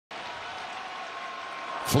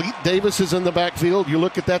Fleet Davis is in the backfield. You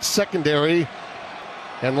look at that secondary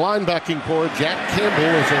and linebacking core. Jack Campbell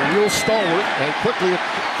is a real stalwart, and quickly a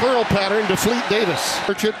curl pattern to Fleet Davis.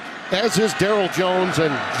 As is Daryl Jones,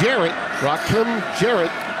 and Jarrett, Rakim Jarrett,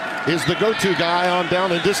 is the go-to guy on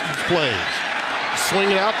down and distance plays.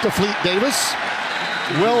 Swing it out to Fleet Davis.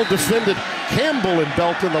 Well defended Campbell and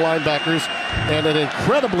Belton, the linebackers, and an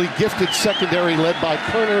incredibly gifted secondary led by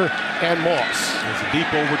Kerner and Moss. There's a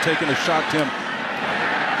deep over taking a shot, Tim.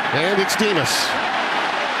 And it's Demus.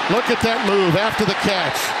 Look at that move after the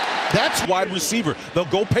catch. That's wide receiver. They'll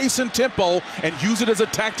go pace and tempo and use it as a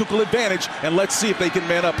tactical advantage, and let's see if they can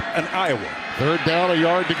man up an Iowa. Third down, a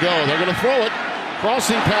yard to go. They're going to throw it.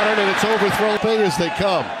 Crossing pattern, and it's overthrown as they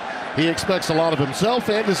come. He expects a lot of himself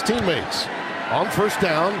and his teammates. On first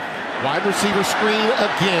down, wide receiver screen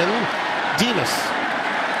again. Demus.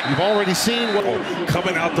 You've already seen what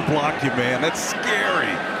coming out to block you, man. That's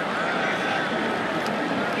scary.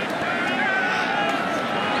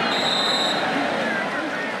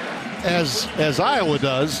 As Iowa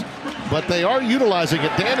does, but they are utilizing it.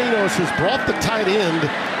 Dan Enos has brought the tight end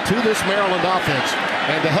to this Maryland offense,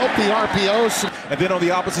 and to help the RPOs. And then on the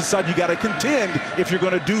opposite side, you got to contend if you're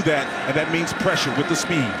going to do that, and that means pressure with the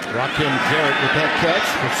speed. Rakim Jarrett with that catch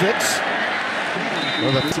for 6.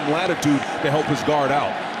 Well, some latitude to help his guard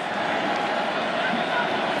out.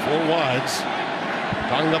 4 wides.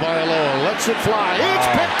 Tagovailoa lets it fly. Wow. It's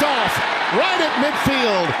picked off right at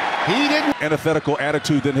midfield. He didn't. Antithetical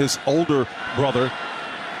attitude than his older brother.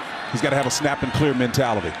 He's got to have a snap and clear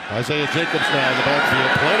mentality. Isaiah Jacobs now in the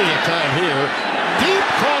backfield. Plenty of time here. Deep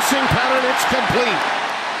crossing pattern. It's complete.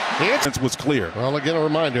 It was clear. Well, again, a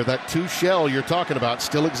reminder that 2 shell you're talking about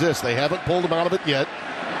still exists. They haven't pulled him out of it yet.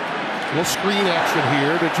 A little screen action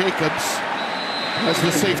here to Jacobs as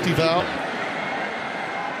the safety valve.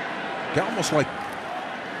 Got almost like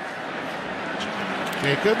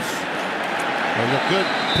Jacobs. And a good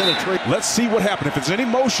penetration. Let's see what happens. If there's any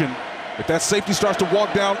motion, if that safety starts to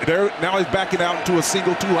walk down, there now he's backing out into a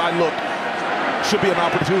single 2-high look. Should be an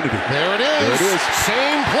opportunity. There it is. There it is.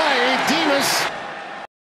 Same play. Demus.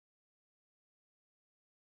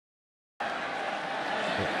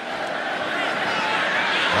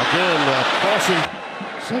 Again, crossing.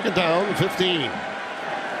 Second down, 15.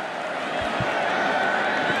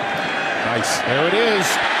 Nice. There it is.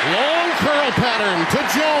 Long curl pattern to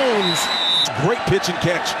Jones. Great pitch and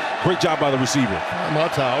catch. Great job by the receiver.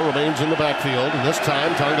 Matau remains in the backfield, and this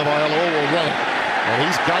time Tagovailoa will run it. And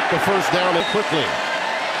he's got the first down quickly.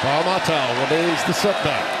 Matau remains the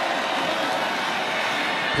setback.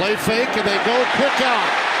 Play fake, and they go quick out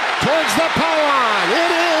towards the pylon.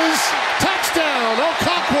 It is touchdown,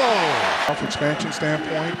 Okakwo. From expansion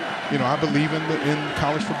standpoint, you know, I believe in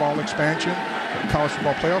college football expansion, college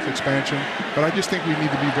football playoff expansion, but I just think we need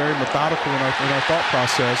to be very methodical in our thought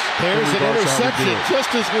process. There's an interception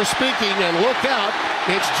just as we're speaking, and look out,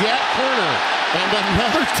 it's Jack Kerner, and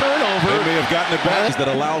another turnover. They may have gotten it back that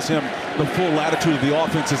allows him the full latitude of the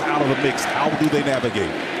offense is out of the mix. How do they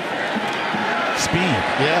navigate? Speed.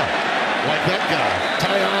 Yeah, like that guy,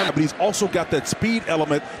 Tyon. But he's also got that speed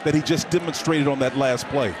element that he just demonstrated on that last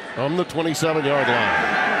play. From the 27-yard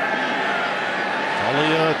line.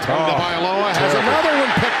 Tagovailoa has another one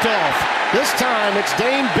picked off. This time it's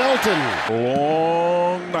Dane Belton.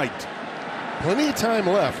 Long night. Plenty of time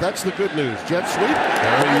left. That's the good news. Jet sweep.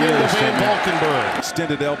 There he is. Van Valkenburg.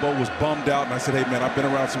 Extended elbow, was bummed out, and I said, hey, man, I've been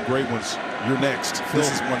around some great ones. You're next. This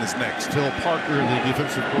is one that's next. Phil Parker, the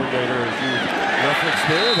defensive coordinator, as you referenced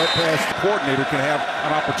there. That pass coordinator can have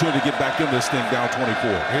an opportunity to get back in this thing down 24.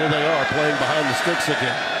 Here they are playing behind the sticks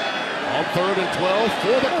again. On 3rd and 12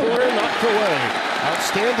 for the corner, knocked away.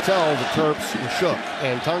 Outstanding. Tell the Terps were shook,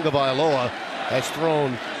 and Tagovailoa has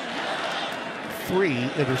thrown 3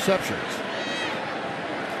 interceptions.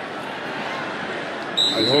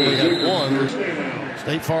 They only had 1.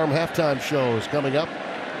 State Farm halftime show is coming up.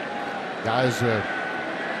 Guys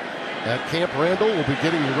at Camp Randall will be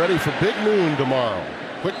getting you ready for Big Noon tomorrow.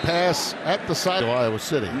 Quick pass at the side of Iowa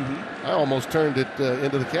City. I almost turned it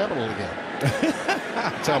into the Capitol again.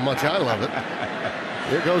 That's how much I love it.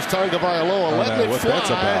 Here goes Tagovailoa letting it fly. That's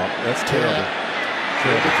about. That's terrible.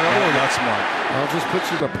 Terrible. Not smart. I'll just put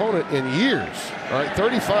your opponent in years. All right,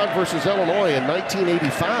 35 versus Illinois in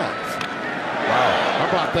 1985. Wow. How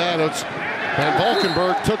about that? It's Van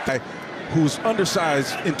Valkenburg took who's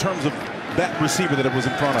undersized in terms of that receiver that it was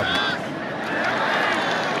in front of him.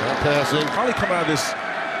 That pass in. Probably coming out of this,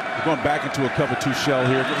 we're going back into a cover 2 shell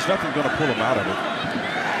here. There's nothing going to pull him out of it.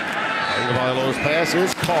 Tagovailoa's pass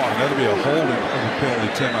is caught. That'll be a holding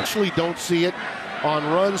penalty, Tim. I actually don't see it on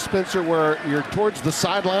runs, Spencer, where you're towards the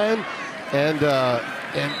sideline and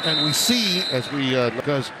And we see as we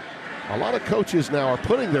because a lot of coaches now are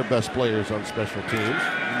putting their best players on special teams.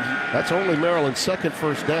 That's only Maryland's second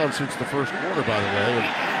first down since the first quarter, by the way.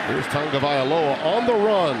 And here's Tagovailoa on the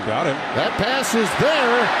run. Got him. That pass is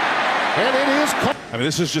there, and it is caught. I mean,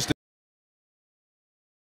 this is just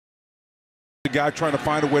the guy trying to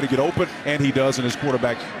find a way to get open, and he does, and his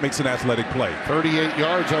quarterback makes an athletic play. 38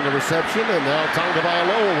 yards on the reception, and now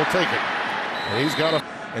Tagovailoa will take it. And he's got a...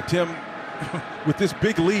 And Tim, with this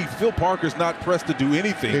big lead, Phil Parker's not pressed to do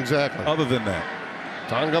anything other than that.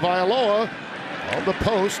 Tagovailoa on the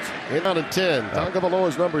post, in on 10.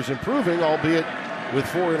 Tagovailoa's numbers improving, albeit with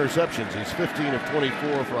 4 interceptions. He's 15 of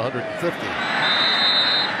 24 for 150.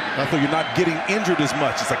 I thought you're not getting injured as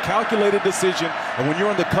much. It's a calculated decision, and when you're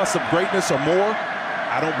on the cusp of greatness or more,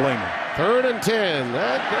 I don't blame him. 3rd and 10.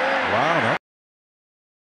 Wow.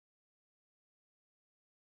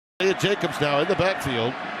 Jacobs now in the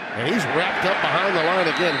backfield, and he's wrapped up behind the line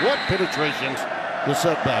again. What penetrations, the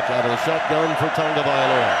setback out of the shotgun for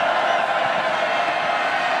Tagovailoa.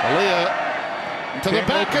 Aaliyah to the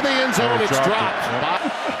back of the end zone. It's dropped.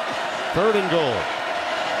 3rd and goal.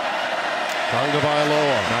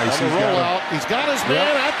 Tagovailoa nice. On the rollout. He's got his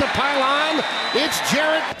man at the pylon. It's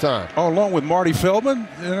Jarrett time. Oh, along with Marty Feldman?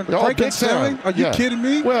 Frankenstein? Are you kidding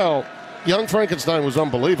me? Well, Young Frankenstein was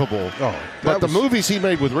unbelievable. But the movies he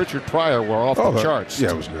made with Richard Pryor were off the charts. Yeah,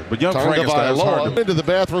 it was good. But Young Frankenstein was hard into the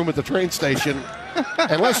bathroom at the train station.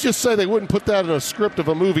 And let's just say they wouldn't put that in a script of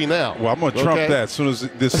a movie now. Well, I'm going to trump that as soon as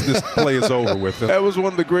this play is over with. That was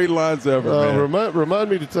one of the great lines ever, man. Remind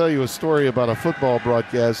me to tell you a story about a football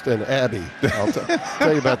broadcast in Abbey. I'll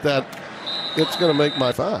tell you about that. It's going to make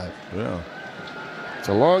my 5. Yeah. It's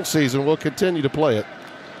a long season. We'll continue to play it.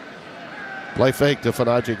 Play fake to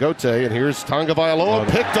Fanaje Gote, and here's Tagovailoa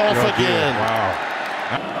picked off again.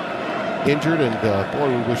 Wow. Injured, and boy,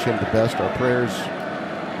 we wish him the best. Our prayers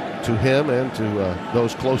to him and to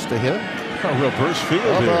those close to him. Reverse field.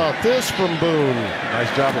 How about this from Boone?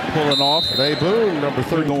 Nice job of pulling off. Ray Boone, number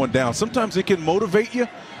 30. Going down. Sometimes it can motivate you.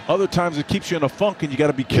 Other times it keeps you in a funk, and you got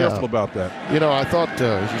to be careful about that. You know, I thought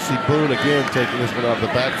as you see Boone again taking this one out of the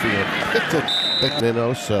backfield.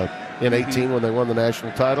 In 18 when they won the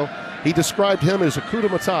national title. He described him as a Hakuna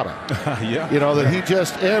Matata. Yeah. You know, that he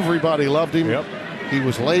just, everybody loved him. Yep. He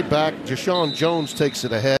was laid back. Jashawn Jones takes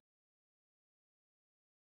it ahead.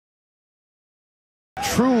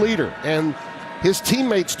 True leader. And his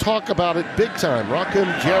teammates talk about it big time.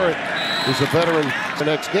 Rakim Jarrett is a veteran the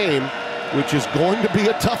next game, which is going to be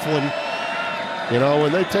a tough one. You know,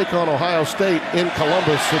 when they take on Ohio State in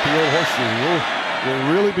Columbus at the old Horseshoe,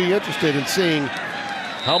 we'll really be interested in seeing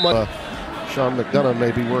how much Sean McDonough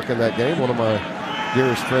may be working that game, one of my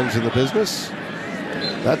dearest friends in the business.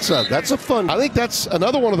 That's a fun. I think that's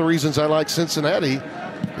another one of the reasons I like Cincinnati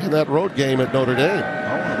in that road game at Notre Dame.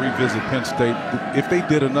 I want to revisit Penn State. If they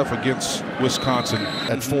did enough against Wisconsin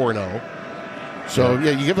at 4-0. So,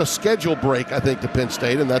 yeah, you give a schedule break, I think, to Penn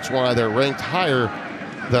State, and that's why they're ranked higher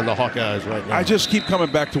than the Hawkeyes right now. I just keep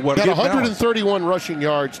coming back to what got 131 rushing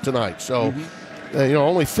yards tonight. So, you know,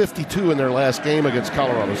 only 52 in their last game against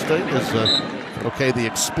Colorado State is, the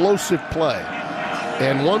explosive play.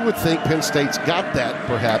 And one would think Penn State's got that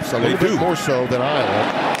perhaps a little bit more so than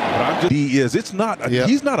Iowa. He is. It's not.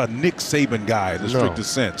 He's not a Nick Saban guy in the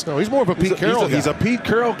strictest sense. No, he's more of a Pete Carroll guy. He's a Pete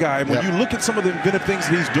Carroll guy. And when you look at some of the inventive things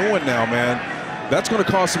that he's doing now, man, that's going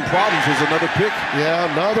to cause some problems. There's another pick.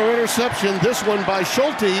 Yeah, another interception. This one by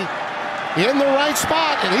Schulte in the right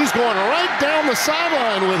spot, and he's going right down the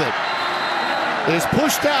sideline with it. Is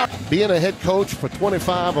pushed out. Being a head coach for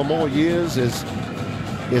 25 or more years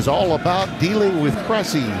is all about dealing with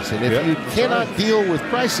crises. And if you cannot deal with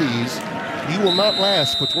crises, you will not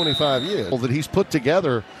last for 25 years. That he's put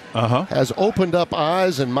together has opened up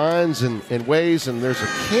eyes and minds and ways, and there's a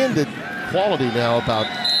candid quality now about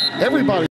everybody.